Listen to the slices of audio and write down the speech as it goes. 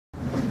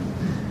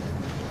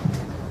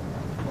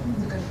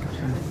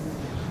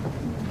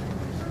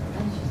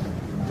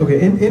Okay,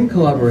 in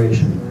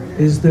collaboration,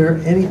 is there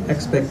any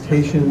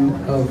expectation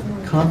of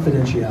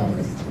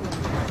confidentiality?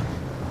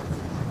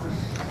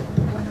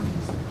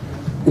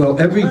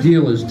 Well, every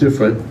deal is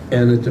different,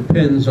 and it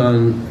depends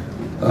on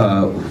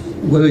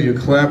whether you're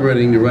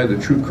collaborating to write a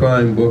true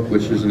crime book,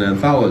 which is an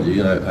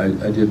anthology.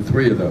 I did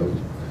 3 of those,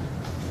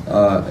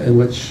 in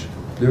which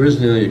there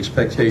isn't any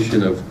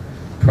expectation of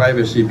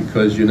privacy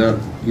because you're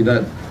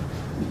not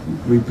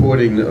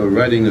reporting or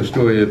writing the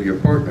story of your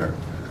partner.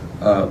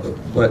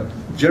 But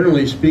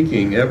generally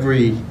speaking,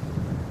 every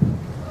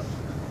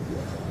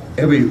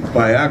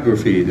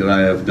biography that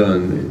I have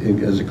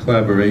done as a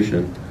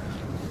collaboration,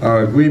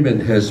 our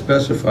agreement has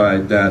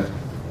specified that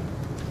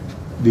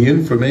the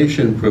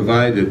information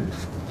provided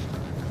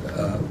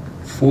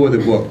for the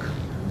book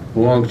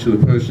belongs to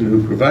the person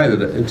who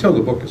provided it until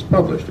the book is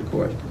published, of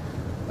course.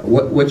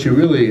 What you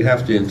really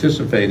have to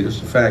anticipate is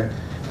the fact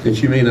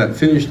that you may not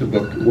finish the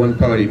book, one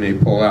party may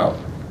pull out.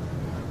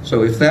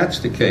 So if that's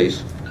the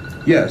case,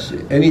 yes,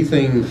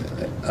 anything,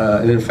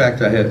 and in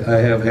fact I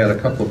have had a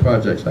couple of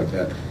projects like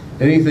that,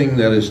 anything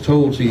that is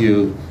told to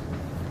you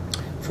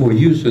for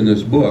use in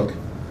this book,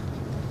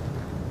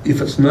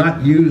 if it's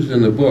not used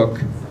in the book,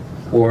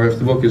 or if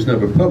the book is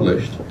never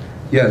published,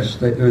 yes,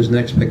 there is an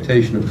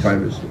expectation of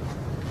privacy.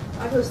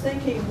 I was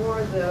thinking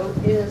more, though,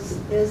 is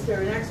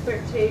there an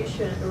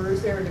expectation or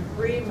is there an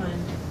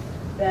agreement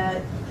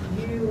that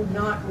you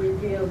not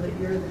reveal that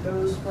you're the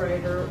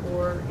ghostwriter,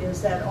 or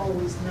is that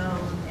always known,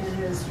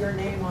 and is your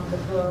name on the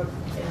book?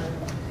 And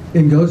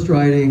in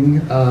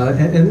ghostwriting,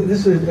 and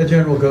this is a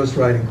general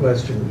ghostwriting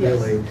question,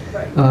 yes, really.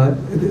 Right.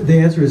 The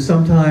answer is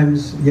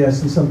sometimes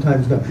yes and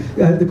sometimes no.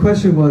 The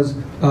question was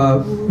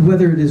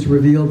whether it is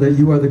revealed that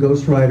you are the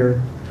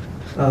ghostwriter,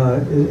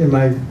 am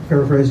I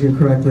paraphrasing it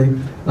correctly,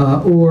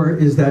 or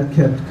is that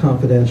kept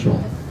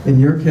confidential? In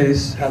your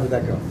case, how did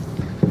that go?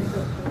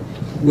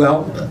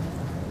 Well,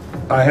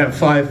 I have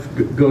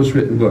 5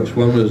 ghost-written books.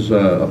 One was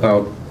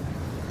about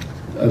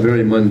a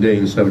very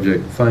mundane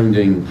subject,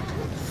 finding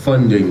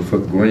funding for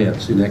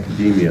grants in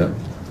academia,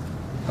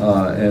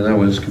 and I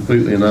was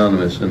completely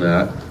anonymous in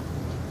that.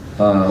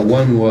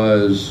 One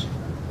was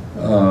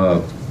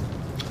a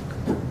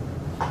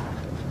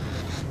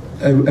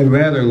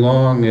rather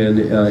long and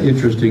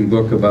interesting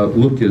book about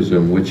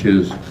lookism, which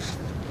is,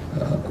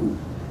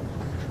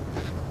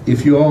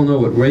 if you all know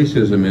what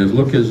racism is,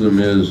 lookism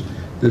is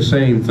the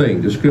same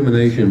thing,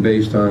 discrimination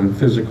based on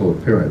physical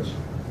appearance.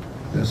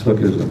 That's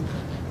lookism.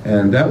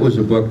 And that was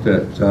a book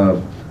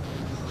that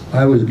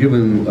I was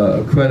given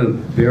a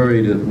credit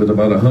buried with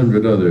about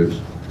 100 others,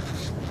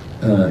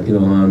 you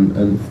know,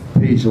 on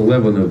page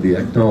 11 of the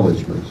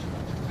acknowledgments.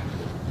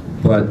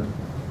 But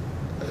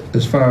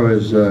as far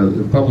as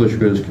the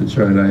publisher is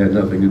concerned, I had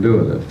nothing to do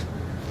with it.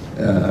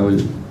 I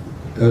was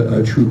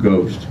a true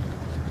ghost.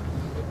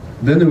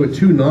 Then there were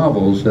 2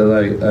 novels that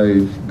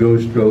I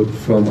ghost wrote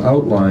from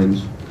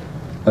outlines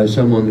by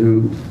someone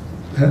who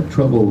had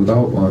trouble with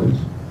outlines.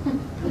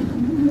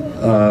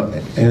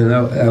 And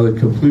I was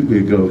completely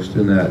a ghost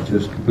in that,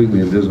 just completely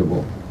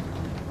invisible.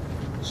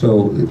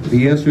 So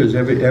the answer is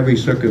every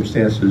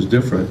circumstance is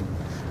different.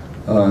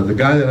 The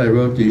guy that I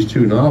wrote these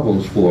 2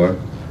 novels for,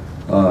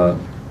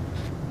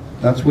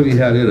 that's what he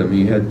had in him.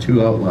 He had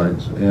 2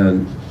 outlines.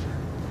 And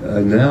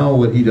now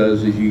what he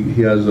does is he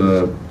has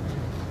a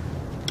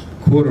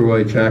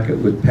corduroy jacket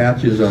with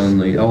patches on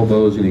the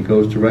elbows, and he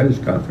goes to writers'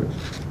 conference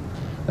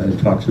and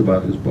talks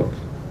about his books.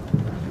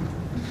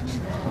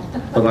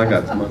 But I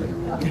got the money.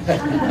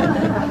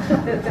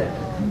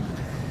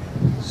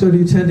 So do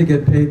you tend to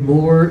get paid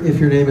more if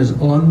your name is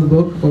on the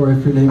book or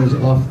if your name is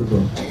off the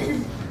book?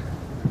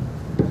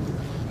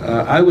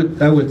 I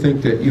would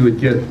think that you would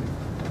get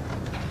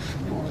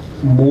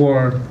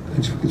more.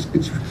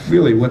 It's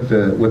really what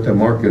the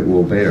market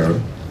will bear.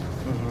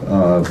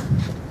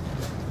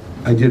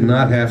 I did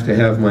not have to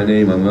have my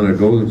name on Leonard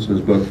Goldenson's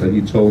book, but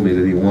he told me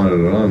that he wanted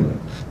it on there.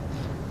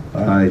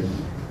 I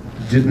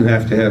didn't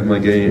have to have my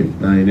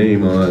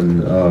name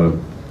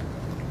on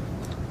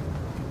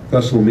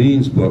Russell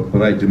Means' book,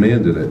 but I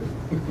demanded it.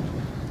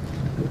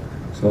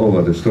 It's a whole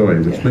other story,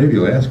 which maybe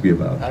you'll ask me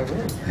about. I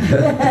will.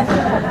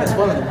 That's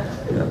one of them.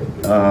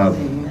 Yeah.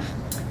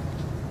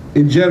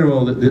 In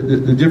general,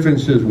 the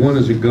difference is one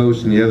is a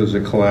ghost and the other is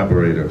a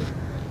collaborator.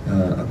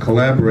 A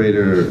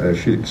collaborator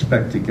should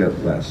expect to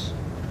get less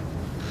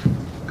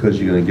because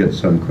you're going to get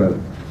some credit.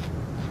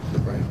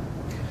 Right.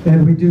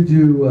 And we do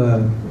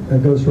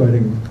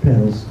ghostwriting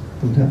panels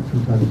from time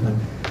to time.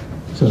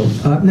 So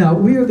now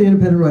we are the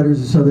independent writers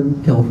of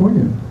Southern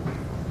California.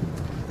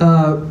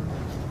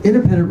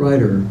 Independent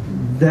writer,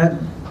 that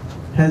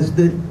has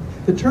the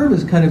term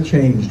has kind of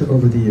changed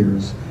over the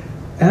years,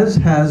 as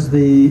has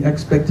the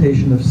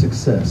expectation of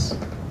success.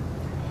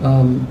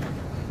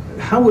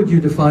 How would you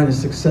define a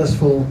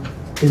successful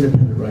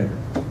independent writer?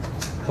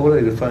 How would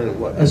I define it?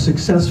 What? A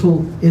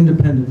successful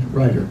independent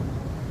writer.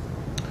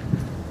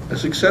 A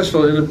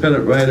successful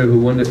independent writer is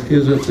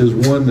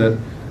one that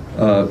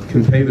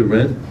can pay the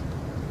rent.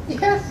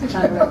 Yes.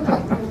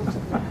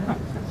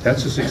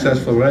 That's a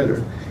successful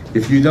writer.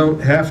 If you don't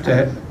have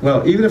to,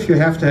 well, even if you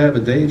have to have a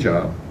day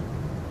job,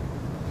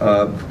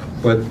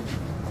 but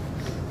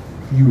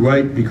you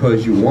write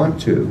because you want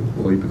to,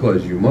 or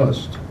because you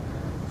must,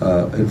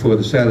 and for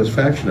the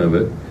satisfaction of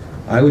it,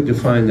 I would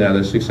define that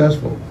as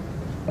successful.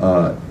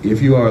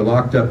 If you are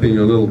locked up in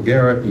your little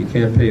garret and you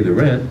can't pay the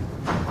rent,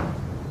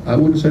 I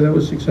wouldn't say that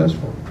was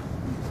successful.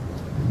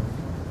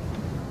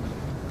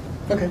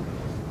 Okay.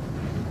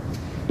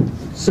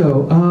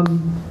 So,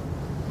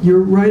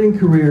 your writing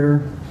career,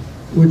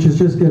 which is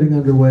just getting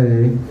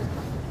underway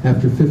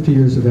after 50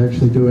 years of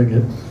actually doing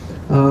it,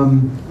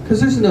 because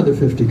there's another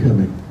 50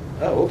 coming.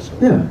 Oh, oops.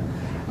 Yeah.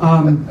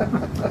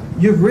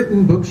 You've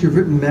written books, you've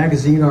written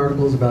magazine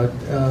articles about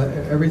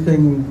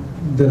everything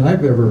that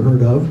I've ever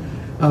heard of.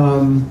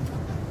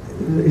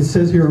 It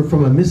says here,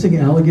 from a missing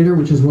alligator,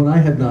 which is one I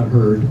had not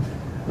heard,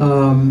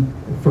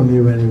 from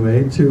you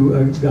anyway, to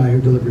a guy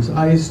who delivers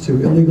ice,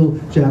 to illegal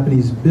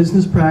Japanese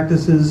business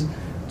practices,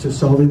 to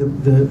solving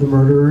the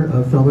murder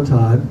of Thelma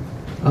Todd.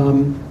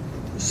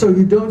 So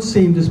you don't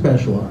seem to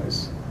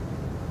specialize.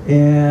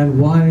 And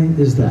why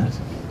is that?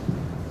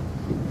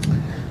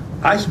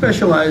 I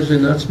specialize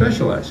in not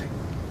specializing.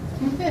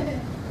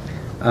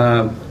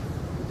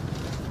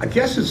 I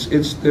guess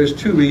there's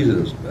two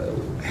reasons.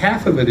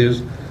 Half of it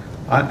is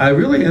I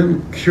really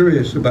am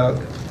curious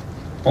about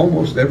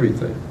almost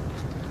everything.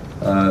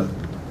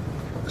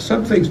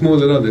 Some things more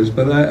than others,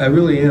 but I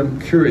really am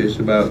curious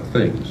about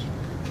things.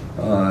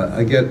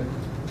 I get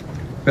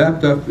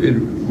wrapped up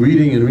in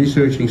reading and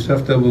researching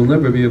stuff that will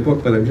never be a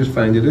book, but I just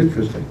find it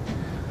interesting.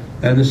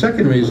 And the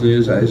second reason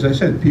is, as I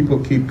said, people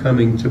keep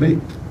coming to me.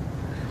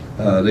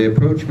 They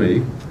approach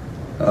me.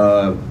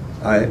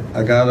 I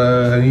got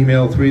an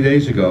email 3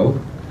 days ago,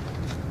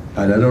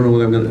 and I don't know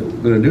whether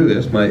I'm going to do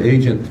this. My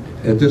agent,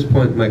 at this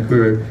point in my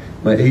career,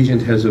 my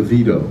agent has a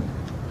veto.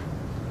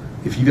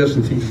 If he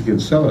doesn't think he can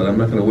sell it, I'm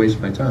not going to waste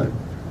my time.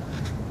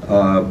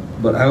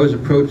 But I was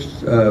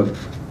approached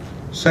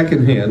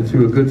secondhand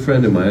through a good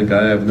friend of mine, a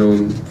guy I've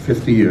known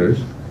 50 years,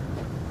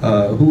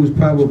 who was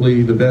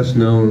probably the best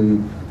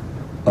known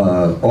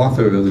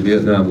author of the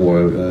Vietnam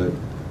War.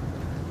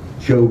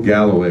 Joe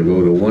Galloway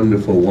wrote a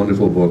wonderful,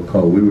 wonderful book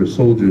called We Were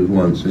Soldiers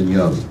Once and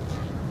Young.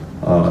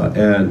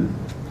 And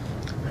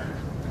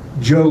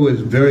Joe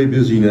is very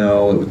busy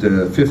now with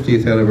the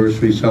 50th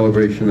anniversary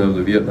celebration of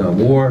the Vietnam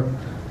War,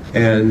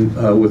 and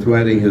with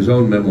writing his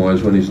own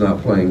memoirs when he's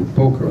not playing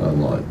poker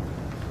online.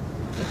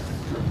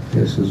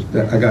 Yes,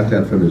 I got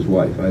that from his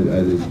wife. I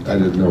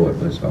didn't know it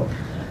myself.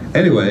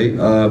 Anyway,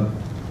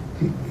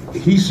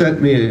 he sent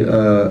me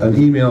an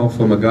email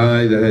from a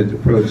guy that had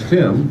approached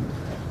him,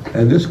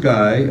 and this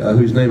guy,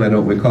 whose name I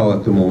don't recall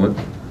at the moment,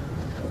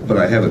 but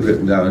I have it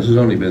written down, this has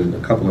only been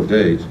a couple of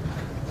days,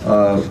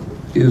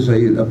 is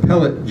an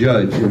appellate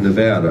judge in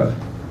Nevada.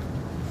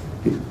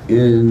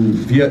 In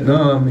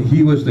Vietnam,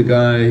 he was the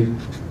guy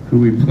who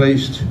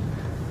replaced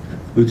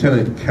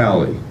Lieutenant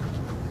Calley.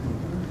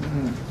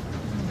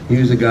 He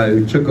was the guy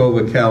who took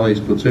over Calley's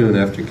platoon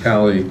after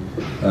Calley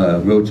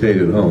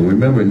rotated home.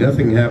 Remember,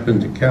 nothing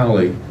happened to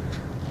Calley,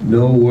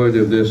 no word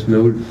of this,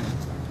 no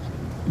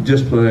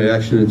disciplinary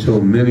action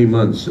until many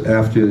months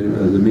after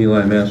the My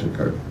Lai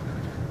massacre.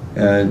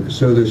 And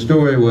so the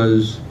story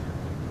was,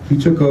 he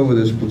took over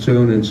this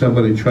platoon and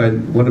somebody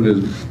tried, one of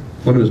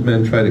his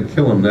men tried to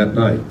kill him that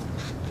night.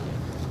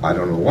 I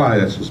don't know why,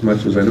 that's as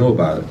much as I know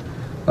about it.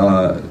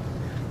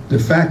 The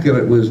fact that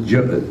it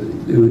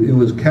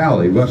was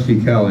Calley,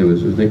 Rusty Calley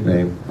was his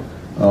nickname,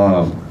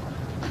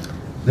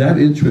 that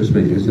interests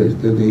me, is that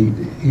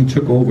he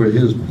took over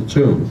his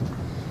platoon.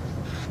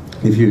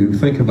 If you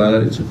think about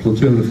it, it's a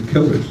platoon of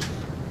killers.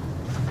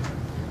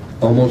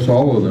 Almost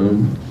all of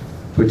them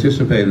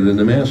participated in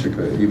the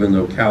massacre, even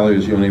though Calley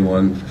is the only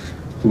one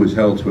who was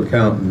held to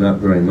account, and not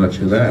very much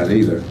of that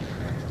either.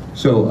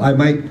 So I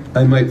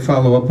might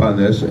follow up on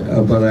this,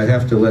 but I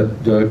have to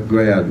let Doug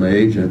Grad, my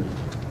agent,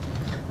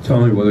 tell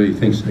me whether he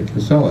thinks I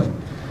can sell it.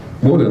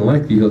 More than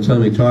likely, he'll tell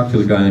me talk to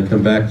the guy and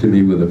come back to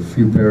me with a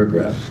few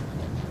paragraphs.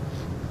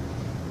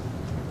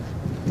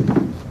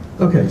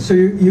 Okay, so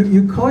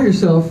you call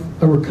yourself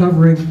a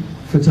recovering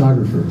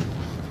photographer.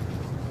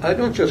 I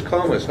don't just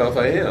call myself,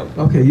 I am.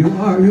 Okay, you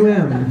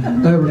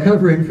am a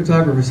recovering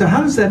photographer. So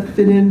how does that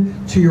fit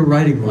into your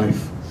writing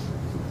life?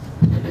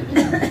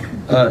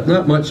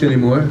 Not much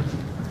anymore.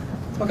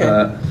 Okay.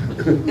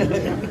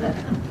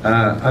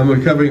 I'm a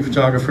recovering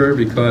photographer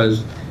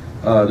because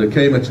there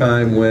came a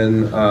time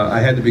when I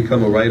had to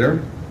become a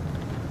writer,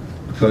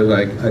 because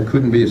I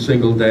couldn't be a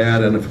single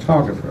dad and a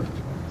photographer.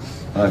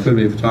 I couldn't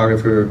be a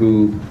photographer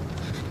who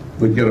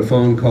would get a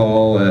phone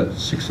call at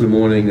 6 in the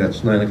morning,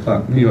 that's 9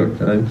 o'clock New York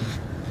time,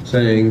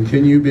 saying,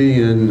 can you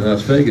be in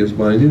Las Vegas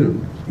by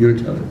noon, your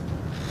time?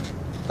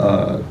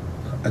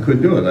 I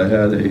couldn't do it. I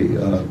had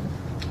a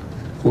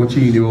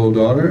 14-year-old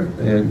daughter,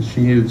 and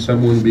she needed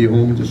someone to be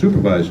home to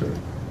supervise her.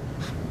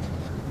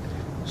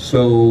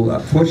 So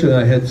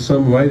fortunately, I had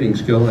some writing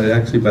skill. By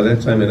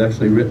that time, I'd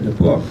actually written a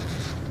book.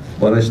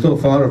 But I still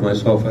thought of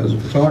myself as a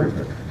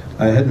photographer.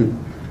 I hadn't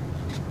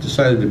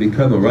decided to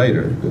become a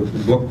writer. The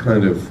book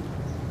kind of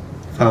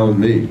found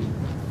me.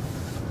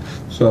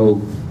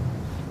 So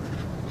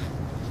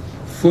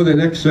for the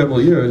next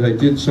several years, I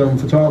did some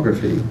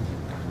photography.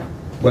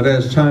 But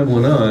as time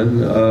went on,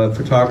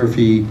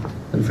 photography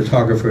and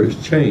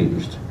photographers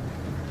changed.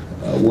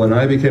 When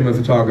I became a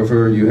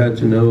photographer, you had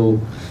to know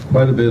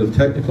quite a bit of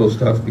technical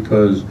stuff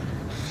because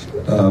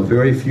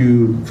very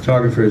few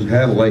photographers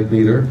had a light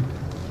meter,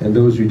 and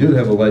those who did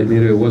have a light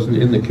meter, it wasn't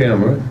in the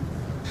camera,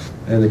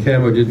 and the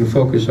camera didn't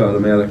focus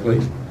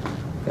automatically.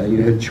 And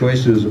you had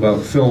choices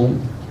about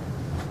film,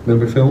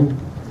 remember film?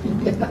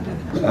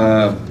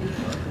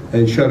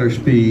 And shutter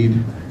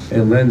speed,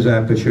 and lens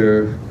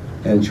aperture,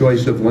 and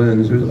choice of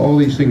lens. There's all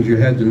these things you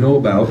had to know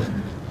about,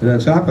 and on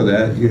top of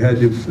that, you had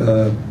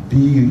to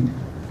be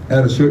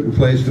at a certain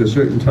place at a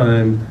certain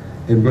time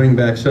and bring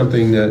back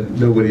something that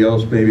nobody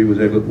else maybe was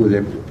able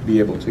to be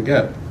able to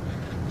get.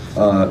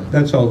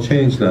 That's all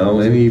changed now.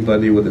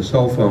 Anybody with a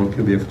cell phone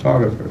can be a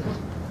photographer.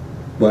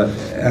 But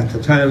at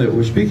the time that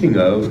we're speaking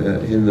of,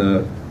 in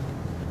the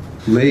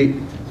mid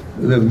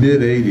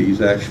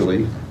 80s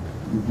actually,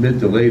 mid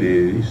to late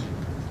 80s,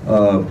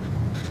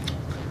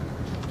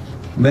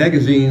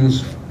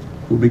 magazines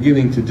were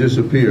beginning to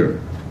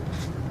disappear.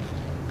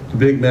 The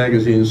big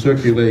magazine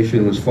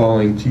circulation was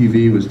falling,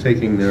 TV was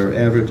taking their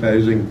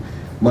advertising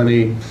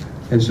money,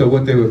 and so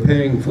what they were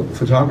paying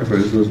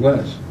photographers was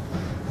less.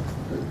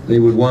 They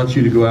would want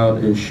you to go out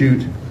and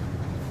shoot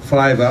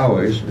 5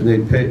 hours, and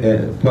they'd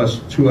pay plus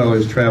 2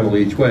 hours travel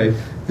each way,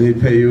 and they'd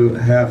pay you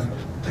half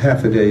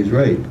a day's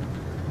rate.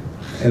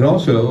 And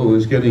also, it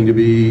was getting to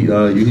be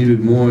you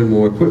needed more and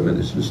more equipment.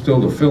 This was still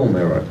the film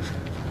era.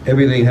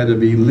 Everything had to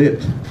be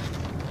lit.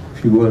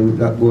 If you wanted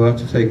to go out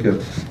to take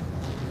a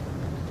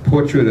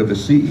portrait of a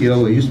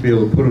CEO, you used to be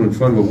able to put him in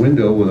front of a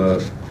window with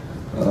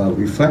a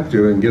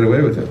reflector and get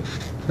away with it.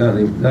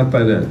 Not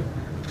by then.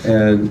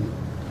 And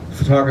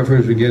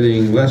photographers were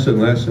getting less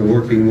and less and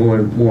working more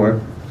and more.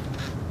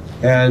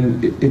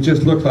 And it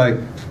just looked like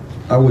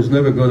I was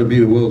never going to be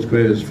the world's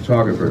greatest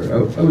photographer.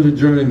 I was a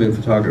journeyman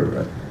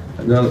photographer.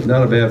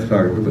 Not a bad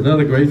photographer, but not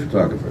a great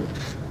photographer.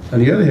 On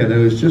the other hand, I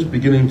was just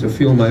beginning to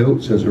feel my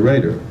oats as a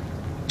writer.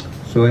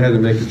 So I had to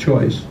make a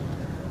choice.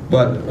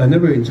 But I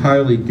never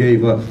entirely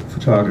gave up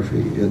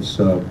photography. It's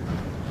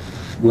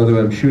whether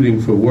I'm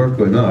shooting for work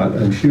or not,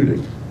 I'm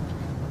shooting.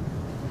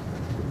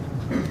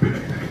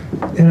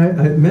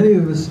 And many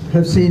of us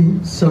have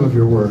seen some of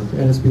your work,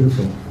 and it's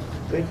beautiful.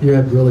 Thank You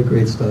have really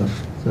great stuff.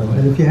 So,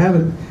 and if you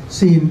haven't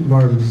seen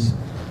Marvin's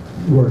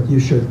work, you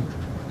should.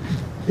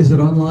 Is it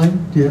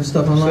online? Do you have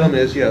stuff online? Some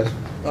is, yes.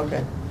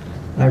 Okay.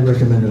 I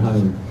recommend it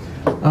highly.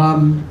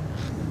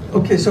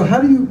 Okay, so how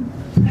do you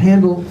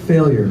handle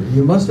failure?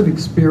 You must have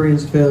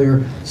experienced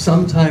failure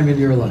sometime in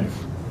your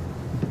life.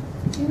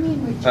 You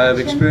mean rejection? I've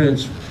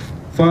experienced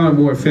far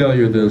more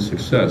failure than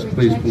success,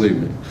 please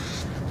believe me.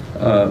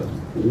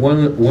 One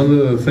of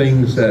the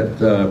things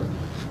that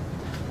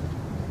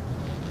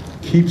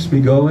keeps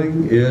me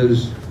going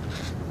is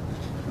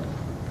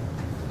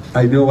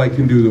I know I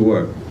can do the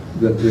work.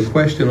 The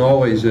question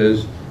always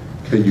is,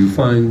 can you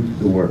find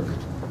the work?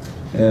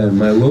 And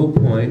my low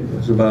point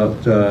was about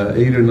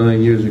 8 or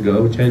 9 years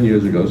ago, 10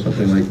 years ago,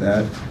 something like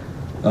that.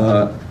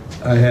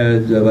 I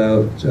had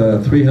about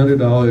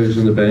 $300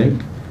 in the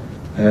bank.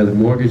 I had a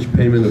mortgage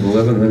payment of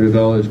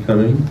 $1,100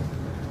 coming.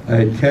 I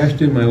had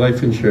cashed in my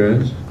life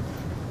insurance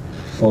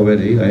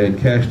already. I had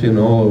cashed in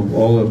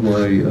all of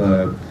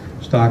my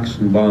stocks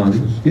and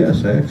bonds.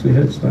 Yes, I actually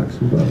had stocks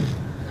and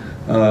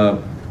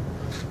bonds.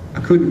 I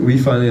couldn't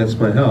refinance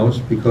my house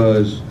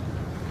because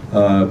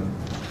I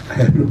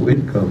had no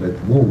income at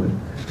the moment.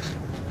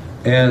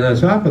 And on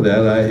top of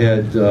that, I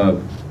had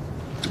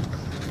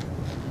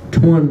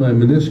torn my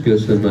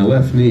meniscus in my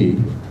left knee,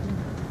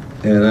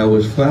 and I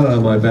was flat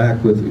on my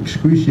back with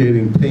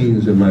excruciating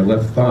pains in my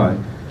left thigh.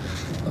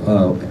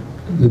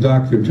 The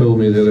doctor told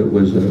me that it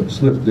was a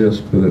slip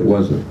disc, but it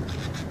wasn't.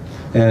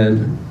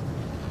 And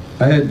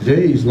I had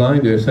days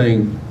lying there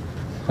saying,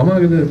 how am I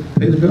going to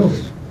pay the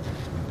bills?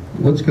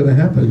 What's going to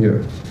happen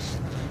here?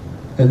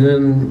 And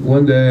then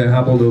one day I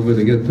hobbled over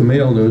to get the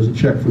mail, and there was a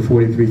check for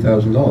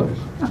 $43,000.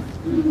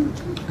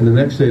 And the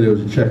next day there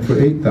was a check for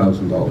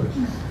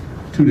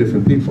 $8,000. Two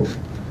different people.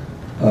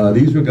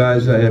 These were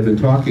guys I had been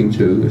talking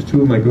to. There's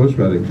two of my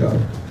ghostwriting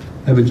jobs.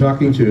 I've been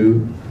talking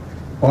to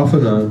off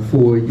and on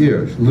for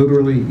years,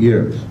 literally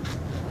years.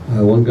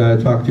 One guy I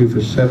talked to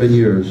for 7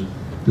 years.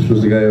 This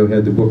was the guy who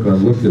had the book on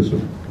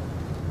lookism.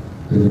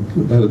 And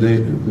the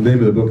name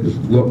of the book is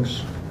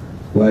Looks,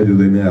 Why Do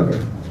They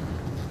Matter?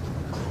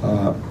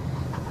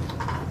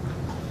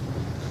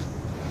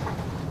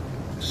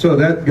 So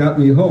that got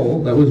me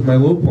whole. That was my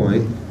low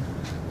point.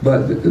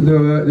 But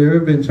there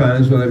have been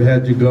times when I've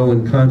had to go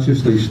and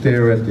consciously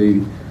stare at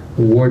the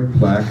award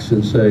plaques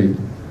and say,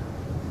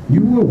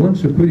 you were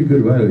once a pretty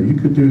good writer, you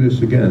could do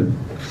this again.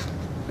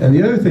 And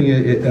the other thing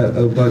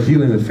about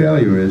dealing with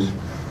failure is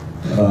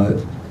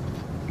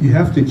you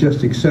have to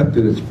just accept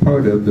that it's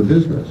part of the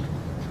business.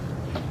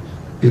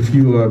 If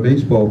you are a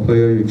baseball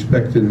player, you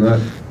expect to not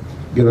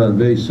get on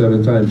base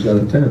 7 times out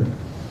of 10.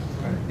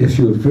 If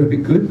you're a very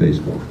good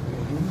baseball.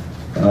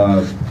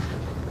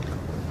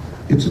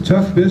 It's a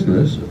tough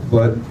business,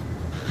 but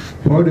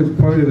Part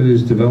of it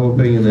is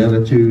developing an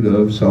attitude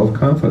of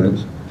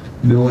self-confidence,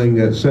 knowing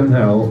that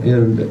somehow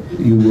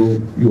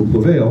you'll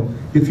prevail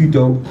if you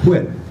don't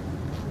quit.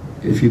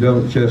 If you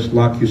don't just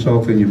lock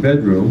yourself in your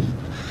bedroom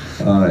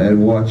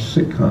and watch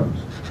sitcoms.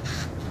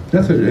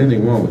 Nothing,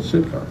 anything wrong with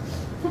sitcoms.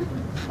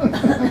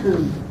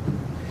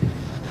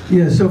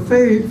 Yeah, so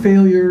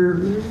failure,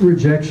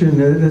 rejection,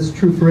 that's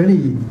true for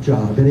any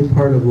job, any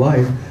part of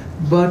life.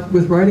 But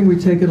with writing, we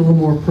take it a little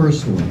more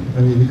personally.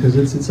 I mean, because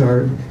it's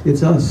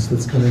us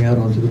that's coming out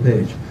onto the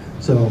page.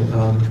 So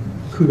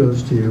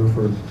kudos to you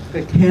for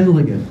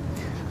handling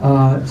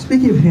it.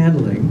 Speaking of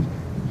handling,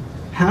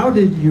 how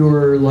did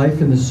your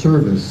life in the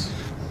service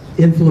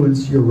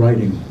influence your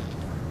writing?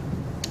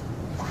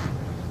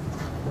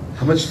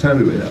 How much time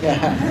do we have?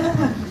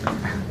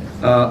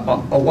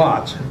 A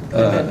lot,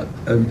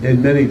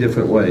 in many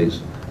different ways.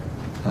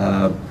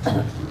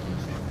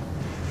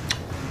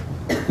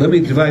 Let me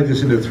divide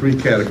this into 3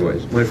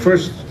 categories. My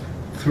first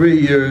 3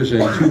 years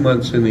and 2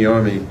 months in the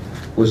Army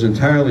was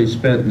entirely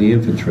spent in the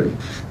infantry.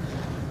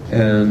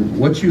 And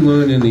what you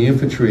learn in the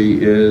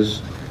infantry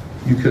is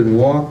you can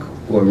walk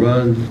or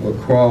run or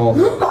crawl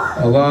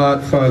a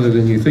lot farther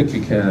than you think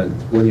you can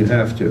when you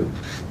have to.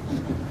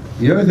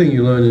 The other thing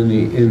you learn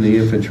in the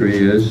infantry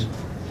is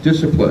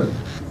discipline.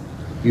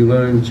 You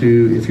learn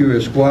to, if you're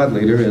a squad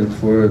leader, and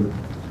for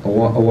a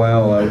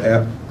while,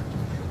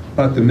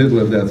 about the middle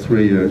of that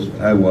 3 years,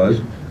 I was,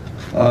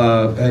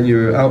 and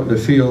you're out in the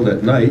field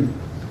at night,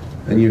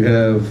 and you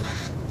have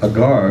a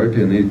guard,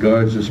 and the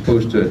guards are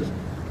supposed to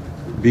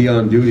be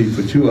on duty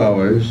for 2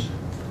 hours,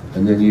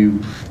 and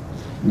then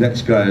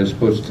next guy is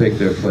supposed to take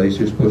their place.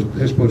 They're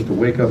supposed to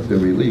wake up their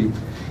relief.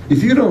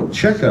 If you don't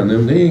check on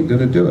them, they ain't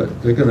going to do it.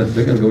 They're going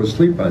to go to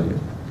sleep on you.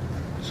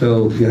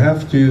 So you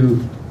have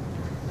to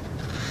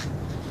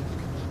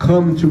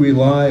come to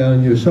rely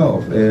on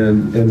yourself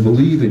and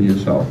believe in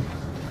yourself.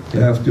 You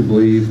have to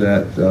believe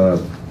that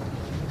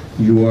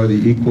you are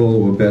the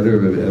equal or better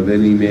of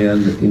any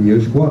man in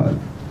your squad.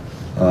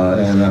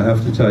 And I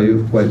have to tell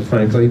you, quite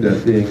frankly,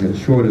 that being as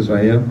short as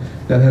I am,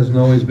 that hasn't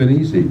always been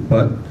easy.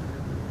 But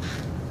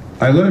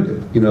I learned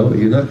it. You know,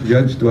 you're not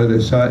judged by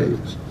the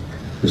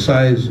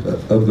size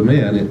of the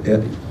man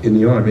in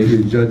the Army.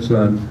 You're judged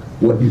on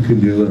what you can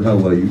do and how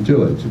well you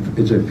do it.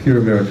 It's a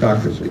pure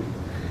meritocracy.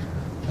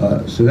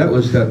 So that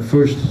was that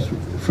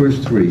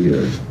first 3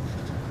 years.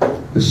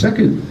 The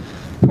second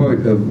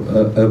part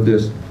of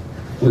this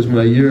was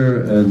my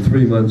year and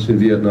 3 months in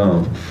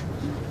Vietnam.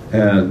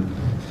 And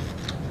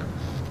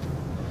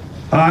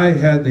I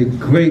had the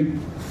good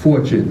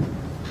fortune,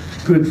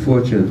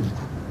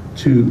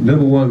 to,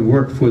 number one,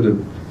 work for the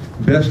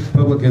best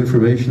public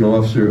information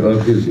officer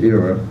of his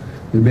era,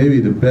 and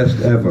maybe the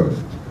best ever,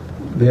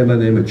 a man by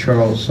the name of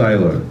Charles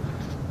Seiler,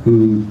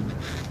 who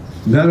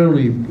not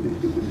only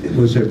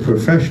was a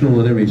professional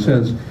in every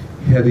sense,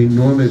 he had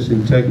enormous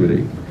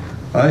integrity.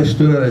 I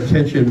stood at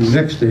attention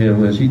next to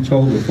him as he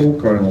told the full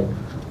colonel,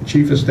 the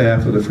chief of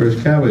staff of the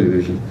 1st Cavalry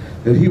Division,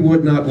 that he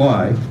would not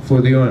lie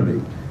for the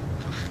Army.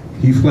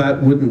 He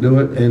flat wouldn't do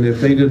it, and if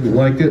they didn't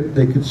like it,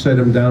 they could send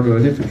him down to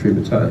an infantry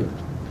battalion.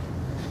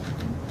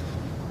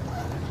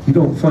 You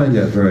don't find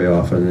that very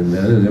often in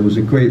men, and it was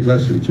a great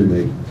lesson to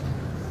me.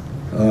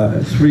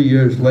 3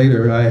 years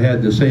later, I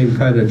had the same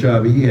kind of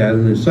job he had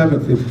in the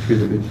 7th Infantry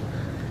Division,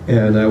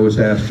 and I was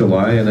asked to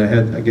lie, and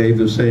I gave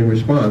the same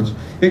response,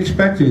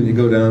 expecting to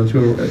go down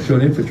to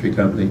an infantry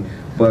company,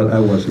 but I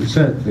wasn't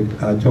sent.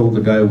 I told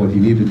the guy what he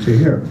needed to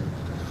hear.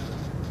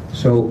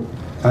 So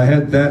I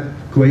had that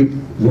great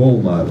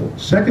role model.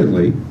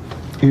 Secondly,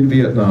 in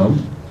Vietnam,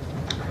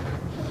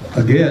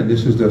 again,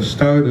 this is the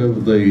start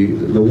of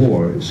the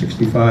war,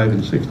 65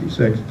 and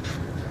 66,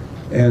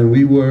 and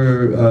we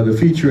were the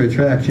feature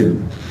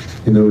attraction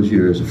in those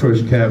years. The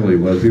 1st Cavalry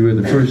was. We were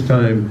the first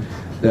time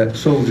that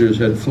soldiers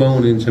had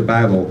flown into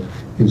battle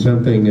in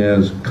something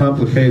as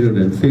complicated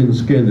and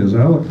thin-skinned as a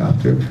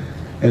helicopter,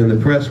 and the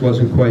press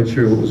wasn't quite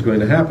sure what was going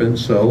to happen,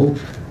 so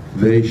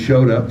they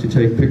showed up to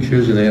take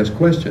pictures and ask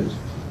questions.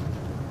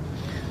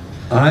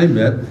 I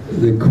met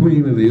the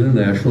Queen of the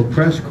International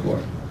Press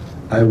Corps.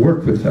 I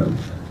worked with them.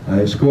 I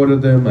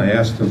escorted them, I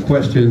asked them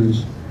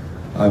questions,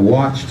 I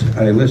watched,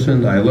 I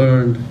listened, I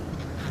learned.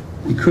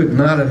 You could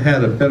not have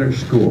had a better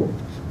school.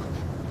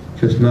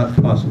 Just not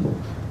possible.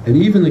 And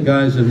even the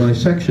guys in my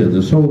section,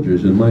 the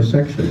soldiers in my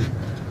section,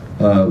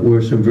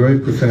 were some very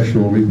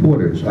professional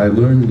reporters. I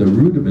learned the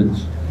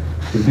rudiments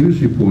of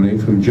news reporting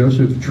from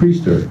Joseph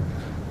Treaster,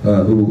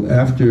 who,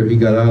 after he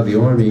got out of the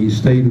Army, he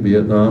stayed in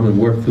Vietnam and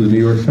worked for the New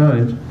York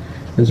Times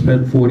and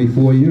spent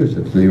 44 years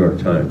at the New York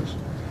Times.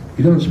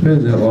 You don't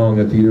spend that long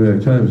at the New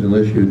York Times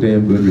unless you're a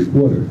damn good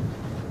reporter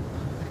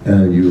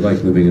and you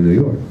like living in New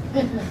York.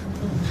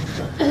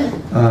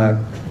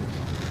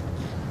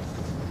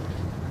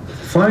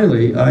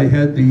 Finally, I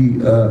had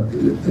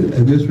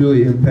and this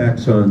really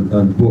impacts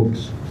on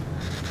books,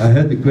 I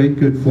had the great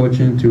good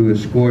fortune to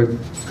escort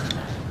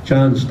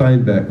John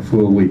Steinbeck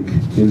for a week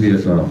in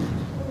Vietnam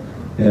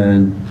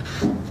and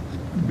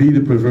be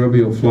the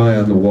proverbial fly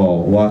on the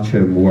wall, watch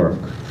him work.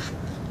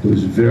 It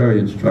was very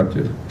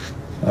instructive.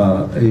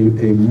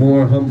 A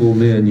more humble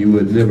man you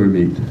would never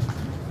meet.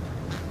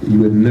 You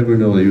would never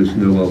know he was a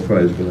Nobel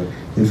Prize winner.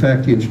 In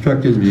fact, he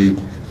instructed me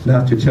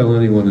not to tell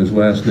anyone his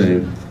last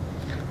name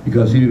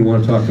because he didn't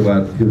want to talk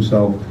about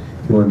himself.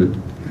 He wanted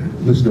to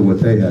listen to what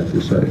they had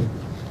to say.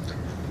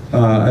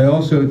 I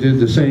also did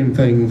the same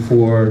thing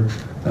for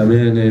a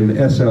man named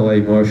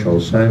S.L.A.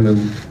 Marshall,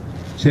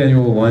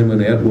 Samuel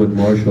Lyman Atwood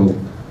Marshall.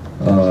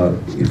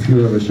 If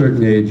you're of a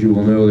certain age, you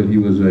will know that he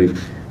was a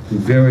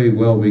very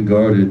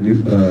well-regarded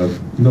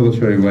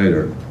military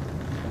writer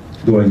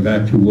going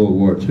back to World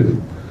War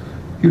II.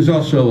 He was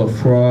also a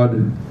fraud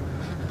and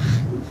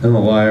a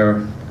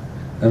liar,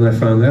 and I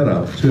found that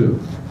out too.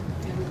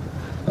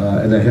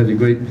 And I had the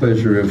great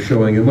pleasure of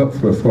showing him up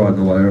for a fraud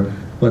and a liar,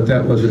 but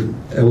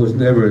it was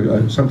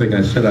never something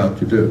I set out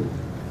to do.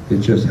 It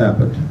just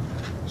happened.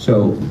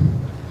 So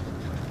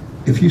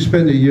if you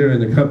spend a year in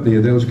the company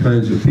of those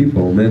kinds of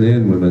people, men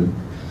and women,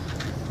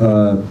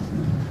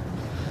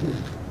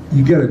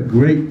 you get a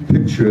great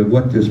picture of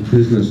what this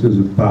business is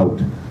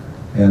about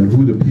and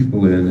who the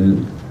people in.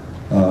 And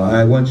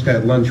I once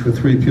had lunch with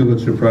 3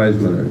 Pulitzer Prize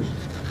winners,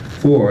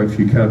 4 if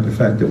you count the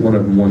fact that one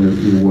of them won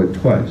the award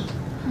twice.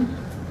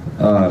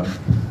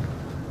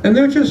 And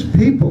they're just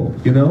people,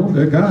 you know,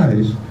 they're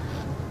guys.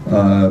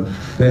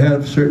 They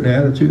have a certain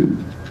attitude.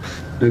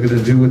 They're going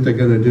to do what they're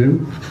going to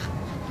do.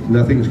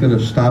 Nothing's going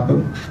to stop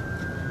them.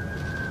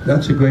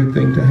 That's a great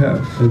thing to have.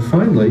 And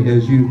finally,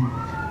 as you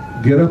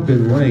get up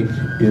in rank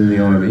in the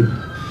Army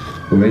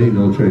or any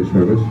military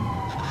service,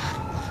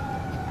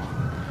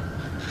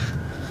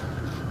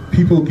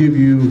 people give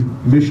you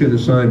mission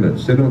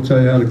assignments. They don't tell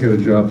you how to get a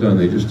job done.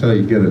 They just tell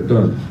you get it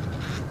done.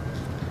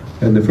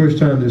 And the first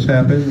time this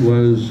happened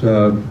was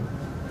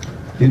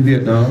in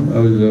Vietnam. I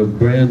was a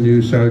brand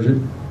new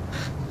sergeant.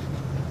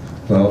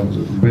 Well, I was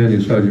a brand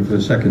new sergeant for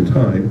the second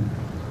time.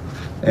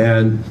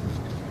 And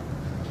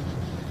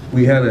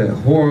we had a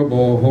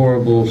horrible,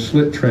 horrible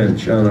slit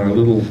trench on our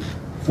little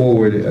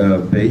forward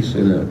base,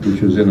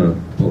 which was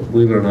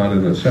believe it or not,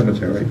 in a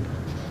cemetery.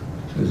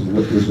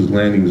 This is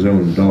landing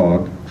zone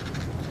dog.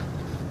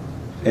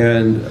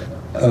 And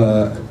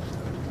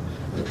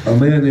a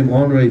man named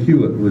Henri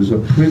Hewitt was a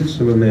prince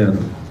of a man,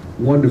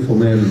 a wonderful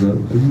man, and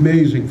an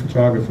amazing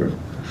photographer.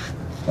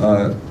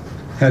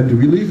 Had to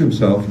relieve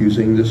himself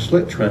using this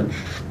slit trench.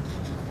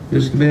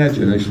 Just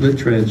imagine a slit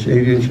trench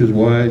 8 inches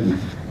wide and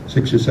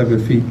 6 or 7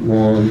 feet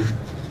long.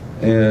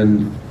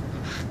 And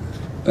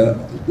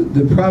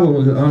the problem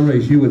was that Henri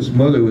Hewitt's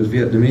mother was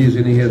Vietnamese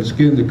and he had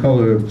skin the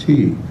color of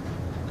tea.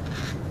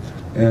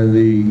 And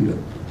the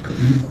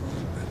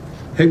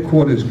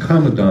headquarters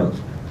commandant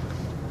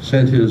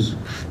sent his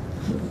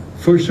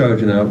first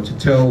sergeant out to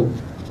tell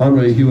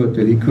Henri Hewitt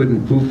that he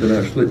couldn't poop in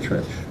our slit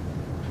trench,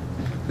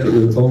 that it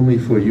was only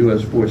for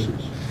U.S.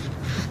 forces.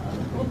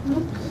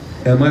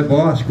 And my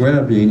boss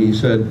grabbed me and he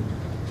said,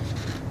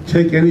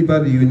 take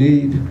anybody you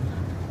need,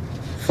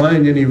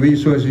 find any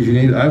resources you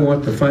need. I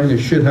want to find a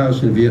shit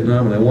house in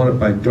Vietnam and I want it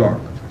by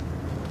dark.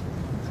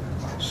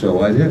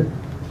 So I did.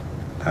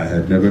 I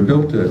had never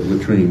built a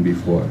latrine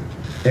before,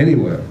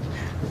 anywhere,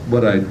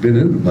 but I'd been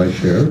in my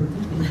share.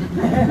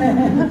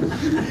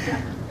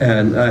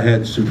 And I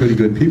had some pretty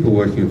good people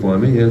working for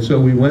me, and so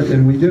we went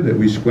and we did it.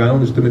 We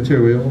scrounged the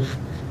materials,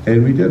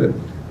 and we did it.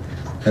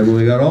 And when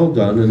we got all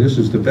done, and this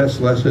is the best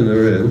lesson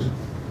there is,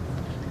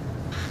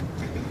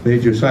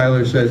 Major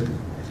Seiler said,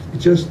 it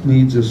just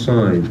needs a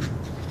sign.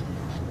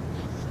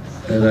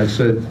 And I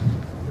said,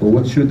 well,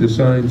 what should the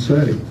sign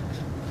say?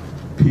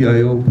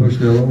 PIO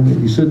personnel only?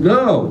 He said,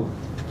 no!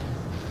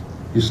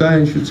 Your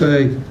sign should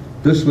say,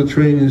 this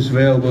latrine is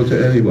available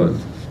to anyone.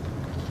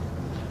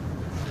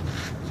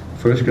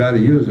 First guy to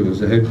use it was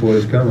the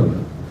headquarters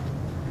commandant.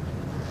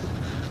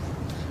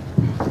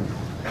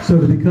 So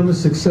to become a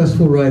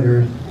successful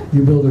writer,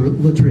 you build a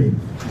latrine.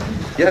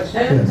 Yes.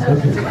 Yes,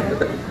 okay.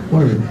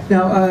 Wonderful.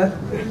 Now,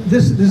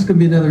 this could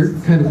be another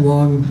kind of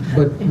long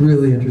but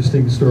really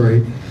interesting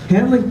story.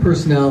 Handling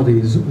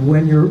personalities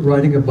when you're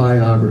writing a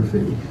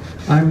biography.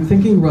 I'm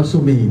thinking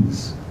Russell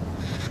Means.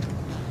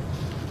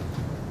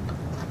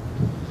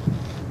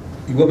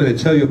 You want me to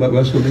tell you about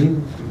Russell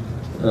Means?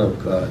 Oh,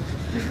 God.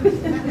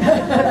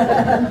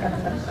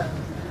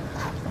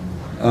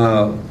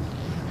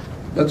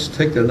 Let's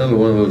take another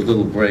one of those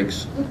little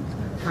breaks.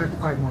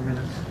 5 more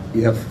minutes.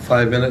 You have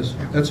 5 minutes?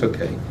 That's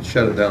okay.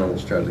 Shut it down and we'll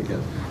start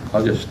again.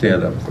 I'll just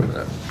stand up for a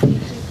minute.